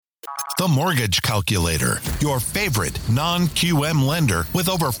The Mortgage Calculator, your favorite non-QM lender with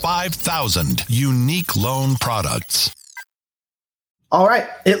over 5,000 unique loan products. All right,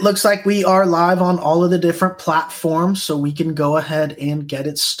 it looks like we are live on all of the different platforms, so we can go ahead and get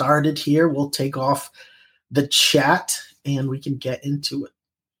it started here. We'll take off the chat and we can get into it.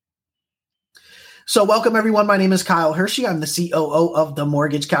 So welcome, everyone. My name is Kyle Hershey. I'm the COO of the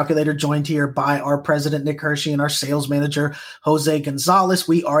Mortgage Calculator, joined here by our president, Nick Hershey, and our sales manager, Jose Gonzalez.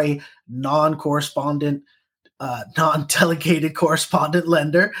 We are a non-delegated correspondent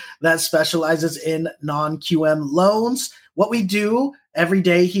lender that specializes in non-QM loans. What we do every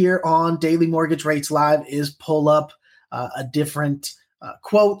day here on Daily Mortgage Rates Live is pull up a different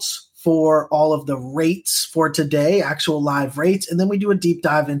quotes for all of the rates for today, actual live rates, and then we do a deep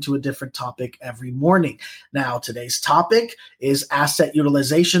dive into a different topic every morning. Now, today's topic is asset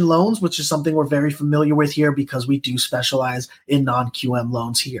utilization loans, which is something we're very familiar with here because we do specialize in non-QM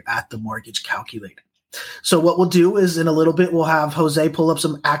loans here at the Mortgage Calculator. So what we'll do is in a little bit, we'll have Jose pull up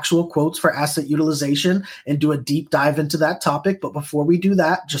some actual quotes for asset utilization and do a deep dive into that topic. But before we do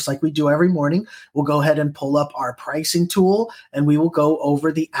that, just like we do every morning, we'll go ahead and pull up our pricing tool and we will go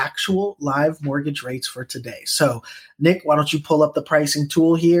over the actual live mortgage rates for today. So Nick, why don't you pull up the pricing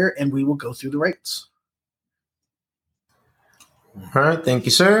tool here and we will go through the rates. All right. Thank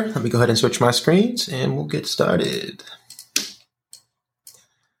you, sir. Let me go ahead and switch my screens and we'll get started.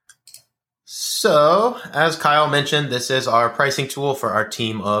 So, as Kyle mentioned, this is our pricing tool for our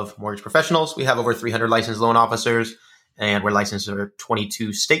team of mortgage professionals. We have over 300 licensed loan officers, and we're licensed in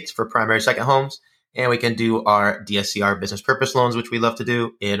 22 states for primary second homes. And we can do our DSCR business purpose loans, which we love to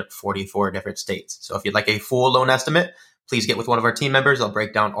do, in 44 different states. So if you'd like a full loan estimate, please get with one of our team members. They'll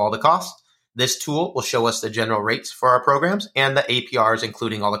break down all the costs. This tool will show us the general rates for our programs and the APRs,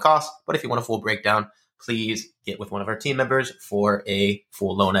 including all the costs. But if you want a full breakdown, please get with one of our team members for a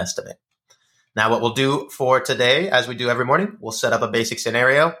full loan estimate. Now, what we'll do for today, as we do every morning, we'll set up a basic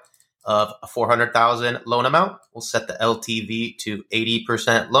scenario of a $400,000 loan amount. We'll set the LTV to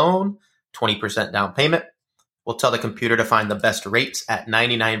 80% loan, 20% down payment. We'll tell the computer to find the best rates at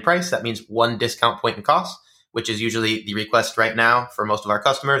 99 price. That means one discount point in cost, which is usually the request right now for most of our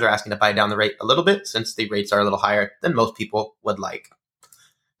customers are asking to buy down the rate a little bit since the rates are a little higher than most people would like.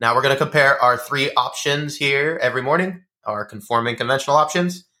 Now, we're going to compare our three options here every morning, our conforming conventional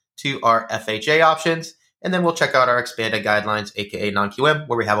options, to our FHA options, and then we'll check out our expanded guidelines, aka non-QM,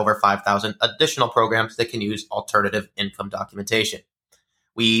 where we have over 5,000 additional programs that can use alternative income documentation.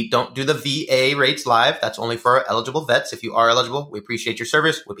 We don't do the VA rates live. That's only for our eligible vets. If you are eligible, we appreciate your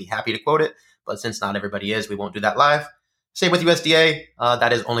service. We'd be happy to quote it, but since not everybody is, we won't do that live. Same with USDA.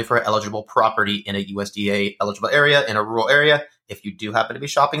 That is only for eligible property in a USDA eligible area, in a rural area. If you do happen to be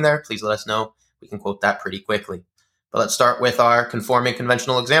shopping there, please let us know. We can quote that pretty quickly. But let's start with our conforming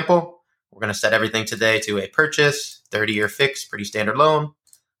conventional example. We're going to set everything today to a purchase, 30-year fixed, pretty standard loan.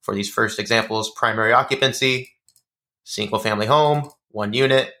 For these first examples, primary occupancy, single family home, 1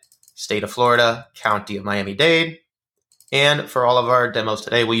 unit, state of Florida, county of Miami-Dade. And for all of our demos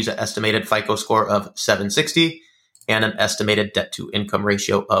today, we'll use an estimated FICO score of 760 and an estimated debt to income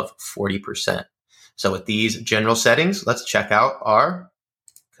ratio of 40%. So with these general settings, let's check out our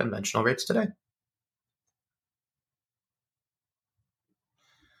conventional rates today.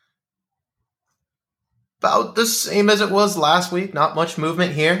 About the same as it was last week. Not much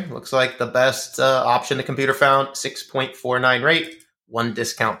movement here. Looks like the best option the computer found, 6.49 rate, one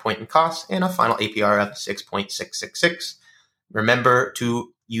discount point in cost, and a final APR of 6.666. Remember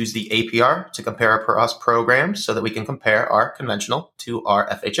to use the APR to compare across programs so that we can compare our conventional to our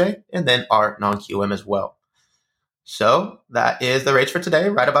FHA and then our non-QM as well. So that is the rates for today,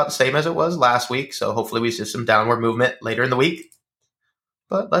 right about the same as it was last week. So hopefully we see some downward movement later in the week.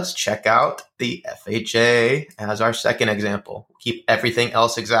 But let's check out the FHA as our second example. Keep everything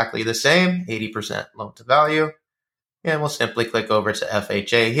else exactly the same, 80% loan to value. And we'll simply click over to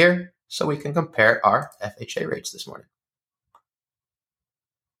FHA here so we can compare our FHA rates this morning.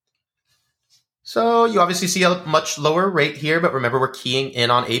 So you obviously see a much lower rate here, but remember we're keying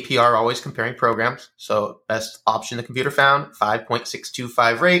in on APR, always comparing programs. So best option the computer found,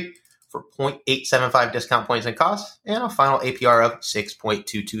 5.625 rate, for 0.875 discount points and costs, and a final APR of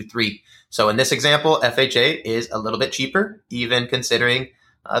 6.223. So in this example, FHA is a little bit cheaper, even considering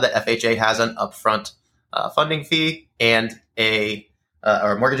that FHA has an upfront funding fee and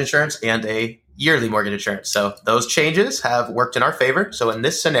or mortgage insurance and a yearly mortgage insurance. So those changes have worked in our favor. So in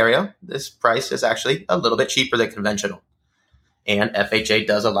this scenario, this price is actually a little bit cheaper than conventional. And FHA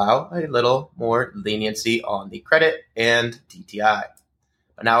does allow a little more leniency on the credit and DTI.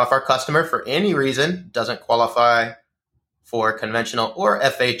 Now, if our customer, for any reason, doesn't qualify For conventional or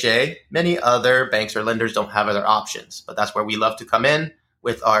FHA, many other banks or lenders don't have other options, but that's where we love to come in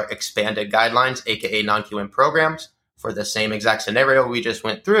with our expanded guidelines, aka non-QM programs, for the same exact scenario we just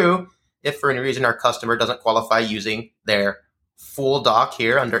went through. If for any reason our customer doesn't qualify using their full doc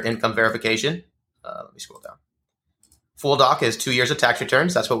here under income verification, let me scroll down. Full doc is 2 years of tax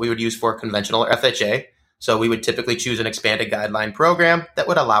returns. That's what we would use for conventional or FHA. So we would typically choose an expanded guideline program that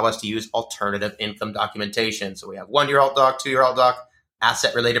would allow us to use alternative income documentation. So we have 1 year alt doc, 2 year alt doc,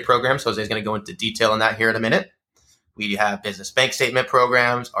 asset related programs. Jose's going to go into detail on that here in a minute. We have business bank statement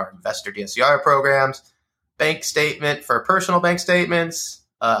programs, our investor DSCR programs, bank statement for personal bank statements,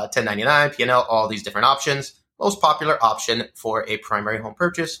 1099, P&L, all these different options. Most popular option for a primary home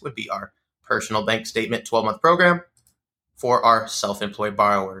purchase would be our personal bank statement 12-month program for our self-employed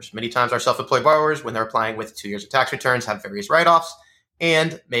borrowers. Many times our self-employed borrowers, when they're applying with 2 years of tax returns, have various write-offs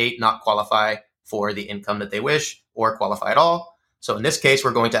and may not qualify for the income that they wish or qualify at all. So in this case,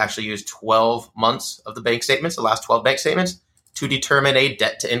 we're going to actually use 12 months of the bank statements, the last 12 bank statements, to determine a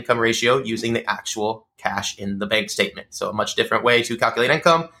debt to income ratio using the actual cash in the bank statement. So a much different way to calculate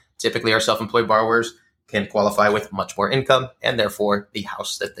income. Typically, our self-employed borrowers can qualify with much more income and therefore the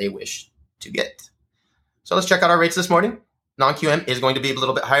house that they wish to get. So let's check out our rates this morning. Non-QM is going to be a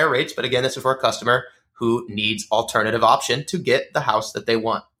little bit higher rates, but again, this is for a customer who needs alternative option to get the house that they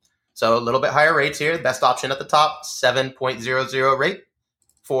want. So a little bit higher rates here. The best option at the top, 7.00 rate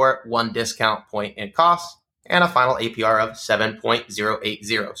for 1 discount point in cost and a final APR of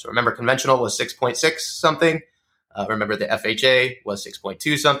 7.080. So remember, conventional was 6.6 something. Remember, the FHA was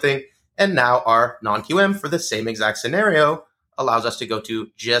 6.2 something. And now our non-QM for the same exact scenario allows us to go to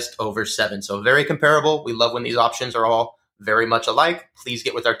just over 7. So very comparable. We love when these options are all very much alike. Please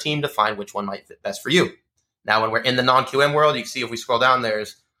get with our team to find which one might fit best for you. Now, when we're in the non-QM world, you can see if we scroll down,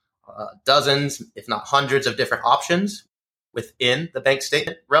 there's dozens, if not hundreds of different options within the bank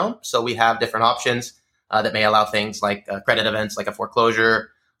statement realm. So we have different options that may allow things like credit events, like a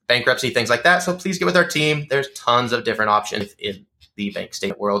foreclosure, bankruptcy, things like that. So please get with our team. There's tons of different options in the bank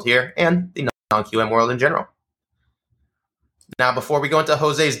statement world here and the non-QM world in general. Now, before we go into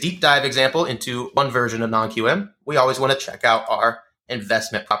Jose's deep dive example into one version of non-QM, we always want to check out our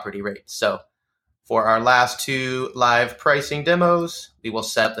investment property rates. So for our last 2 live pricing demos, we will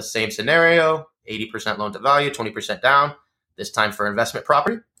set the same scenario, 80% loan to value, 20% down, this time for investment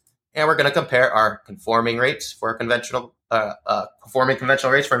property. And we're going to compare our conforming rates for conventional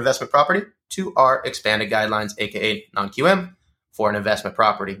rates for investment property to our expanded guidelines, aka non-QM, for an investment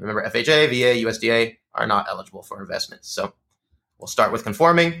property. Remember, FHA, VA, USDA are not eligible for investments. So we'll start with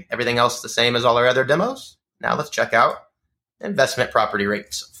conforming. Everything else the same as all our other demos. Now let's check out investment property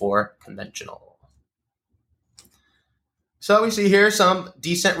rates for conventional. So we see here some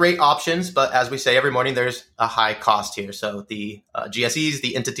decent rate options, but as we say every morning, there's a high cost here. So the GSEs,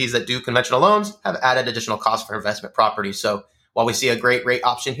 the entities that do conventional loans, have added additional costs for investment property. So while we see a great rate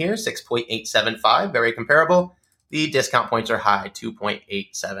option here, 6.875, very comparable, the discount points are high,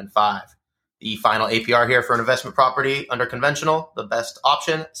 2.875. The final APR here for an investment property under conventional, the best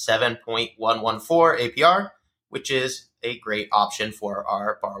option, 7.114 APR, which is a great option for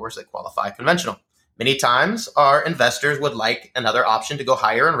our borrowers that qualify conventional. Many times our investors would like another option to go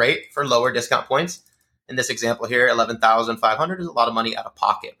higher in rate for lower discount points. In this example here, $11,500 is a lot of money out of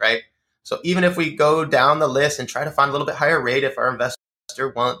pocket, right? So even if we go down the list and try to find a little bit higher rate, if our investor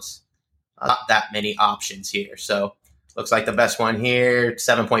wants not that many options here. So looks like the best one here,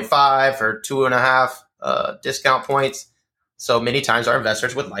 7.5 for 2.5 discount points. So many times our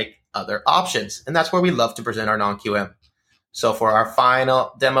investors would like other options. And that's where we love to present our non-QM. So for our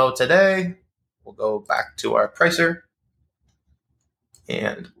final demo today, we'll go back to our pricer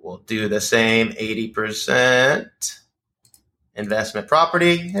and we'll do the same 80% investment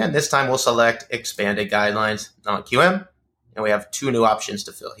property. And this time we'll select expanded guidelines non-QM. And we have 2 new options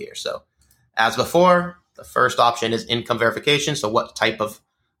to fill here. So as before, the first option is income verification. So what type of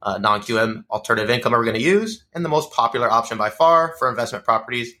non-QM alternative income are we going to use? And the most popular option by far for investment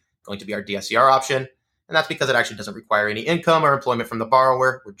properties going to be our DSCR option. And that's because it actually doesn't require any income or employment from the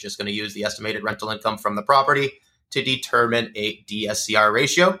borrower. We're just going to use the estimated rental income from the property to determine a DSCR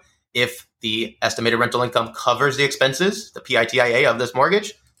ratio. If the estimated rental income covers the expenses, the PITIA of this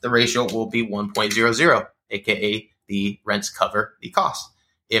mortgage, the ratio will be 1.00, aka the rents cover the cost.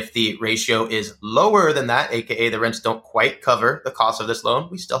 If the ratio is lower than that, aka the rents don't quite cover the cost of this loan,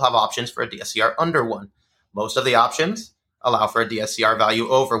 we still have options for a DSCR under 1. Most of the options allow for a DSCR value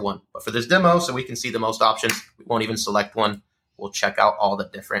over 1. But for this demo, so we can see the most options, we won't even select one. We'll check out all the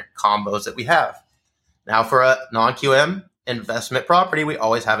different combos that we have. Now for a non-QM investment property, we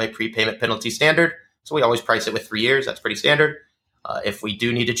always have a prepayment penalty standard. So we always price it with 3 years. That's pretty standard. If we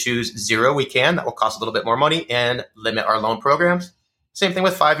do need to choose 0, we can. That will cost a little bit more money and limit our loan programs. Same thing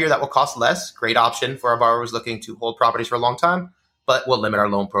with 5-year. That will cost less. Great option for our borrowers looking to hold properties for a long time, but will limit our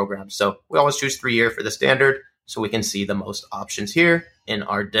loan programs. So we always choose 3-year for the standard so we can see the most options here in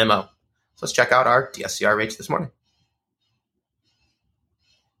our demo. So let's check out our DSCR rates this morning.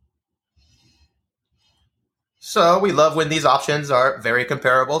 So we love when these options are very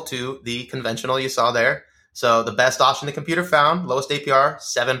comparable to the conventional you saw there. So the best option the computer found, lowest APR,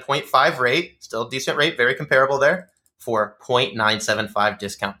 7.5 rate, still a decent rate, very comparable there, for 0.975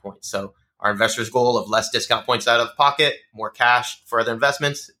 discount points. So our investors' goal of less discount points out of pocket, more cash for other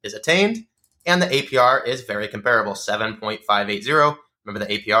investments is attained. And the APR is very comparable, 7.580. Remember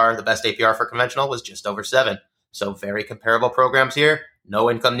the APR, the best APR for conventional was just over 7. So very comparable programs here. No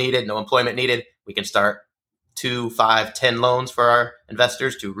income needed, no employment needed. We can start 2, 5, 10 loans for our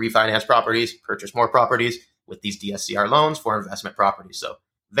investors to refinance properties, purchase more properties with these DSCR loans for investment properties. So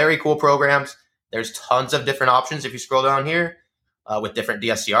very cool programs. There's tons of different options if you scroll down here with different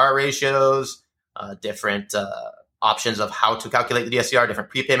DSCR ratios, different options of how to calculate the DSCR, different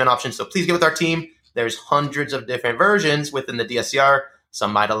prepayment options. So please get with our team. There's hundreds of different versions within the DSCR.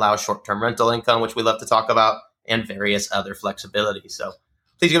 Some might allow short-term rental income, which we love to talk about, and various other flexibilities. So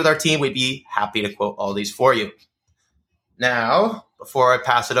please get with our team. We'd be happy to quote all these for you. Now, before I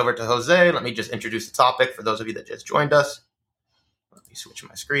pass it over to Jose, let me just introduce the topic for those of you that just joined us. Let me switch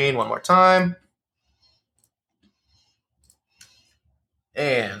my screen one more time.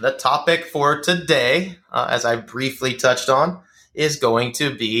 And the topic for today, as I briefly touched on, is going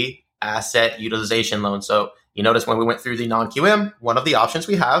to be asset utilization loans. So you notice when we went through the non-QM, one of the options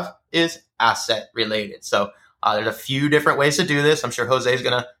we have is asset related. So there's a few different ways to do this. I'm sure Jose is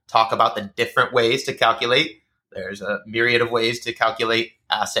going to talk about the different ways to calculate. There's a myriad of ways to calculate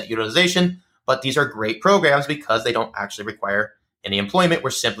asset utilization, but these are great programs because they don't actually require any employment. We're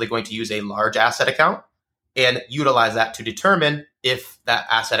simply going to use a large asset account and utilize that to determine if that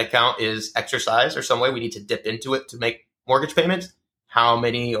asset account is exercised or some way we need to dip into it to make mortgage payments. How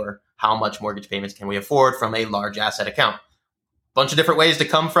many or how much mortgage payments can we afford from a large asset account? Bunch of different ways to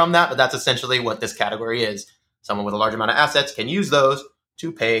come from that, but that's essentially what this category is. Someone with a large amount of assets can use those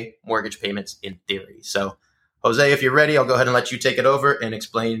to pay mortgage payments in theory. So, Jose, if you're ready, I'll go ahead and let you take it over and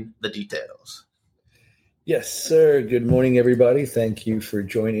explain the details. Yes, sir. Good morning, everybody. Thank you for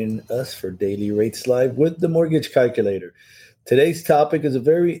joining us for Daily Rates Live with the Mortgage Calculator. Today's topic is a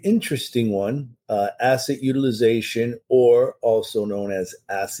very interesting one, asset utilization, or also known as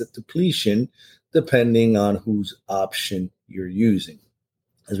asset depletion, depending on whose option you're using,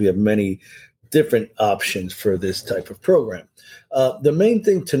 as we have many different options for this type of program. The main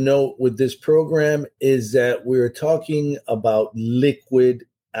thing to note with this program is that we're talking about liquid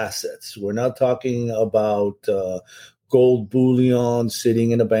assets. We're not talking about gold bullion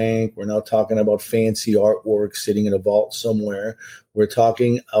sitting in a bank. We're not talking about fancy artwork sitting in a vault somewhere. We're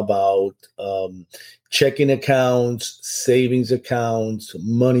talking about checking accounts, savings accounts,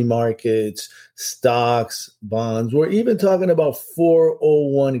 money markets, stocks, bonds. We're even talking about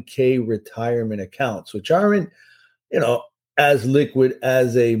 401k retirement accounts, which aren't, as liquid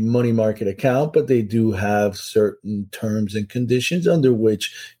as a money market account, but they do have certain terms and conditions under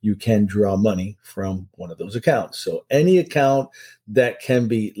which you can draw money from one of those accounts. So any account that can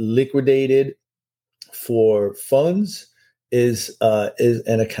be liquidated for funds is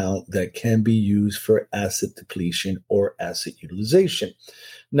an account that can be used for asset depletion or asset utilization.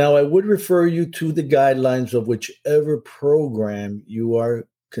 Now, I would refer you to the guidelines of whichever program you are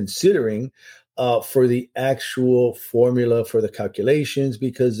considering for the actual formula for the calculations,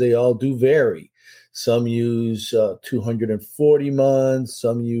 because they all do vary. Some use 240 months,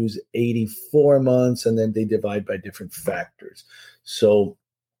 some use 84 months, and then they divide by different factors. So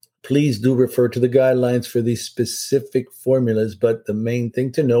please do refer to the guidelines for these specific formulas. But the main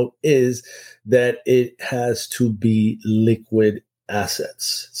thing to note is that it has to be liquid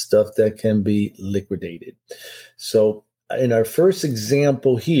assets, stuff that can be liquidated. So in our first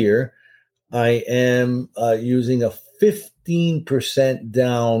example here, I am using a 15%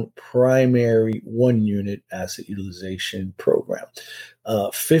 down primary 1-unit asset utilization program.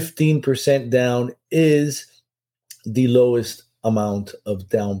 15% down is the lowest amount of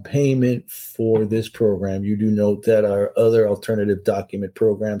down payment for this program. You do note that our other alternative document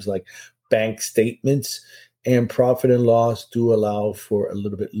programs like bank statements and profit and loss do allow for a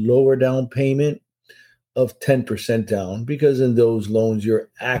little bit lower down payment of 10% down, because in those loans, you're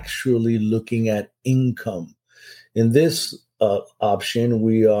actually looking at income. In this option,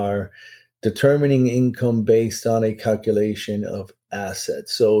 we are determining income based on a calculation of asset.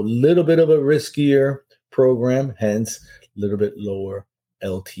 So a little bit of a riskier program, hence a little bit lower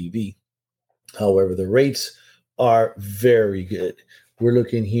LTV. However, the rates are very good. We're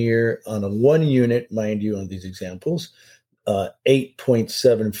looking here on a 1 unit, mind you, on these examples,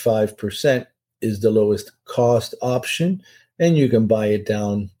 8.75% is the lowest cost option, and you can buy it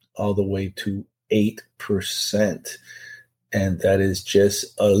down all the way to 8%. And that is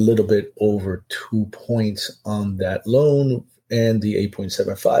just a little bit over 2 points on that loan. And the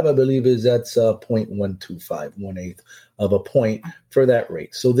 8.75, I believe, that's 0.125, 1/8 of a point for that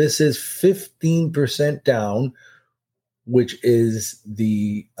rate. So this is 15% down, which is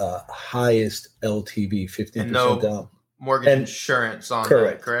the highest LTV, 15% down. Mortgage insurance on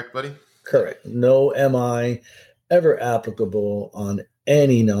that, correct, buddy? Correct. No MI ever applicable on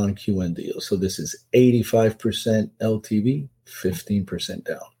any non-QM deal. So this is 85% LTV, 15%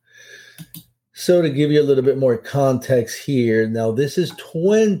 down. So to give you a little bit more context here, now this is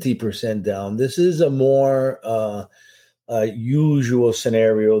 20% down. This is a more usual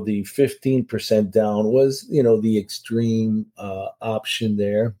scenario. The 15% down was, the extreme option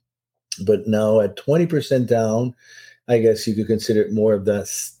there. But now at 20% down, I guess you could consider it more of the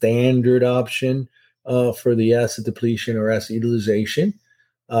standard option for the asset depletion or asset utilization.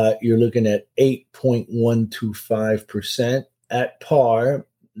 You're looking at 8.125% at par,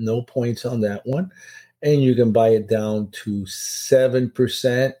 no points on that one. And you can buy it down to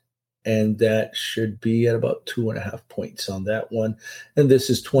 7%, and that should be at about 2.5 points on that one. And this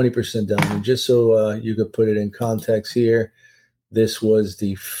is 20% down. And just so you could put it in context here, this was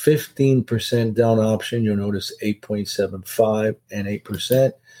the 15% down option. You'll notice 8.75 and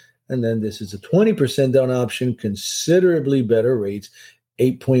 8%. And then this is a 20% down option, considerably better rates,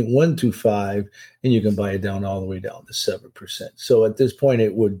 8.125, and you can buy it down all the way down to 7%. So at this point,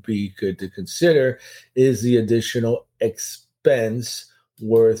 it would be good to consider, is the additional expense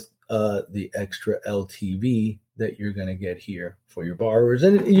worth the extra LTV that you're going to get here for your borrowers?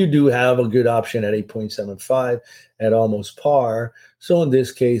 And you do have a good option at 8.75 at almost par. So in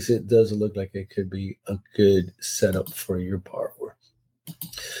this case, it does look like it could be a good setup for your borrower.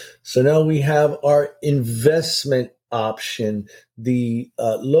 So now we have our investment option. The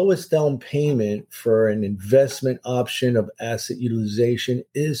lowest down payment for an investment option of asset utilization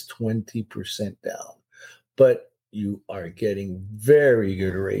is 20% down. But you are getting very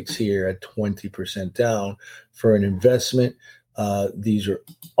good rates here at 20% down for an investment. These are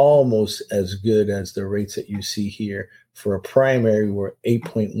almost as good as the rates that you see here for a primary, where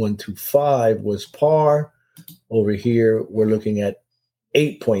 8.125 was par. Over here, we're looking at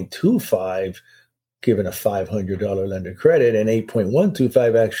 8.25 given a $500 lender credit, and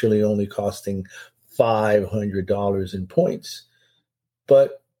 8.125 actually only costing $500 in points.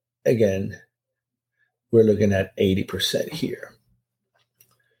 But again, we're looking at 80% here.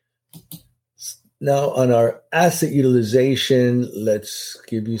 Now on our asset utilization, let's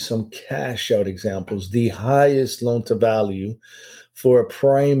give you some cash out examples. The highest loan to value for a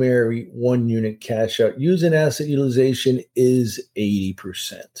primary 1 unit cash out using asset utilization is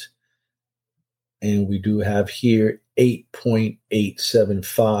 80%. And we do have here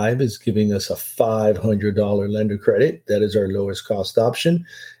 8.875 is giving us a $500 lender credit. That is our lowest cost option.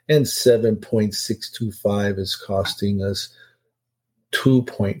 And 7.625 is costing us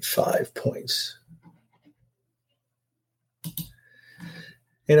 2.5 points.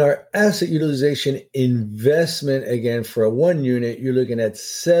 In our asset utilization investment, again, for a 1 unit, you're looking at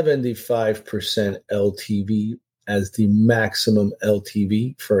 75% LTV as the maximum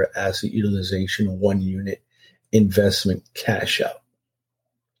LTV for asset utilization 1 unit investment cash out.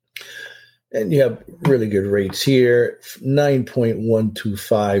 And you have really good rates here,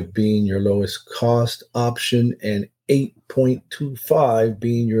 9.125 being your lowest cost option and 8.25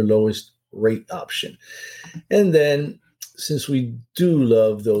 being your lowest rate option. And then since we do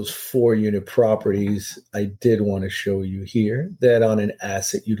love those 4 unit properties, I did want to show you here that on an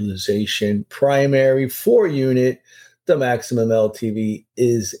asset utilization primary 4 unit, the maximum LTV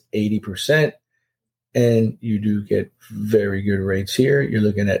is 80%. And you do get very good rates here. You're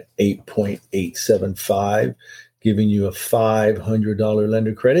looking at 8.875, giving you a $500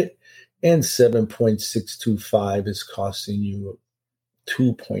 lender credit, and 7.625 is costing you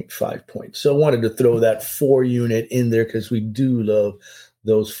 2.5 points. So I wanted to throw that 4 unit in there because we do love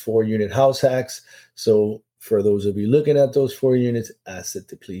those 4 unit house hacks. So for those of you looking at those 4 units, asset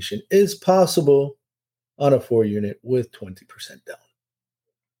depletion is possible on a 4 unit with 20% down.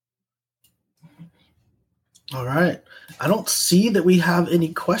 All right. I don't see that we have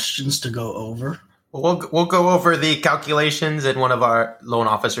any questions to go over. We'll go over the calculations in one of our loan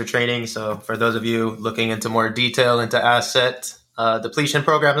officer trainings. So for those of you looking into more detail into asset depletion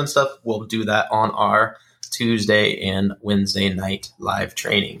programs and stuff, we'll do that on our Tuesday and Wednesday night live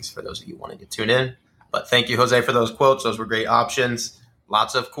trainings for those of you wanting to tune in. But thank you, Jose, for those quotes. Those were great options.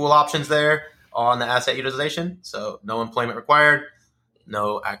 Lots of cool options there on the asset utilization. So no employment required,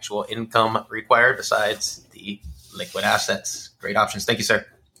 no actual income required besides the liquid assets. Great options. Thank you, sir.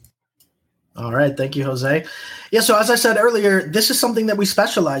 All right. Thank you, Jose. Yeah. So as I said earlier, this is something that we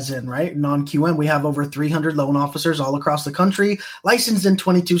specialize in, right? Non-QM. We have over 300 loan officers all across the country, licensed in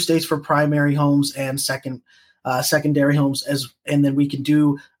 22 states for primary homes and secondary homes. And then we can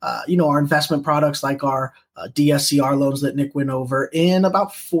do, our investment products like our DSCR loans that Nick went over in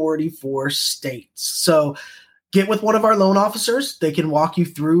about 44 states. So get with one of our loan officers. They can walk you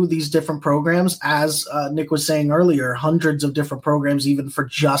through these different programs. As Nick was saying earlier, hundreds of different programs, even for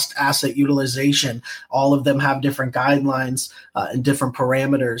just asset utilization. All of them have different guidelines and different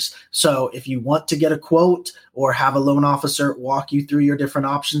parameters. So if you want to get a quote or have a loan officer walk you through your different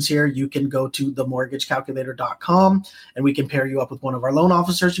options here, you can go to themortgagecalculator.com and we can pair you up with one of our loan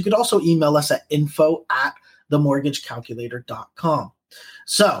officers. You could also email us at info@themortgagecalculator.com.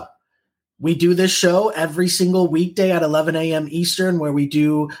 So we do this show every single weekday at 11 a.m. Eastern, where we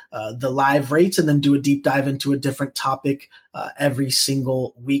do the live rates and then do a deep dive into a different topic every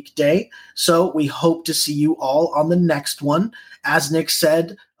single weekday. So we hope to see you all on the next one. As Nick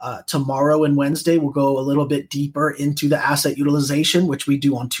said, tomorrow and Wednesday, we'll go a little bit deeper into the asset utilization, which we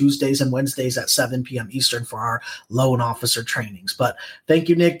do on Tuesdays and Wednesdays at 7 p.m. Eastern for our loan officer trainings. But thank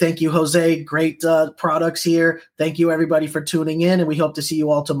you, Nick. Thank you, Jose. Great products here. Thank you, everybody, for tuning in. And we hope to see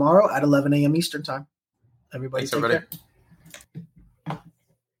you all tomorrow at 11 a.m. Eastern time. Everybody, Thanks, everybody. Care.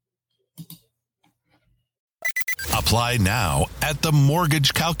 Apply now at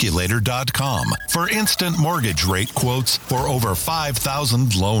themortgagecalculator.com for instant mortgage rate quotes for over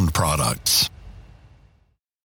 5,000 loan products.